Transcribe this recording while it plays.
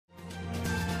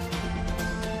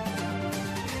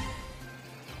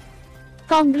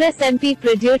Congress MP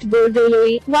Pradyut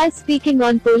Bordoloi, while speaking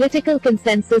on political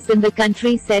consensus in the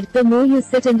country, said, "The more you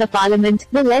sit in the parliament,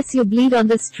 the less you bleed on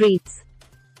the streets."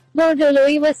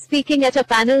 Bordoloi was speaking at a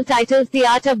panel titled "The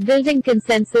Art of Building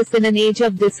Consensus in an Age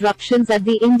of Disruptions" at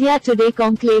the India Today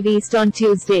Conclave East on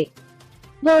Tuesday.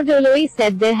 Bordoloi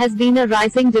said there has been a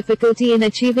rising difficulty in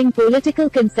achieving political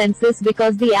consensus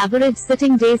because the average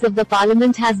sitting days of the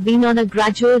parliament has been on a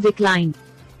gradual decline.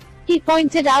 He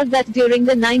pointed out that during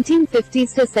the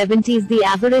 1950s to 70s the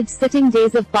average sitting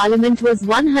days of parliament was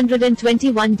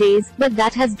 121 days, but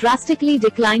that has drastically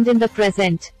declined in the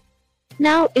present.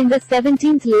 Now, in the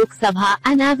 17th Lok Sabha,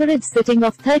 an average sitting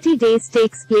of 30 days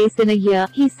takes place in a year,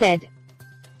 he said.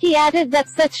 He added that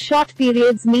such short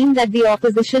periods mean that the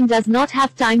opposition does not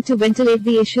have time to ventilate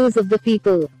the issues of the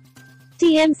people.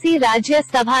 TMC Rajya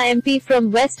Sabha MP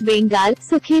from West Bengal,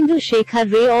 Sukhendu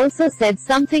Shekhar Ray, also said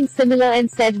something similar and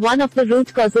said one of the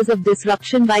root causes of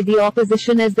disruption by the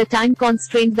opposition is the time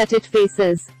constraint that it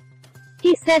faces.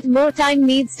 He said more time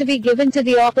needs to be given to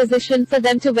the opposition for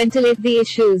them to ventilate the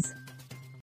issues.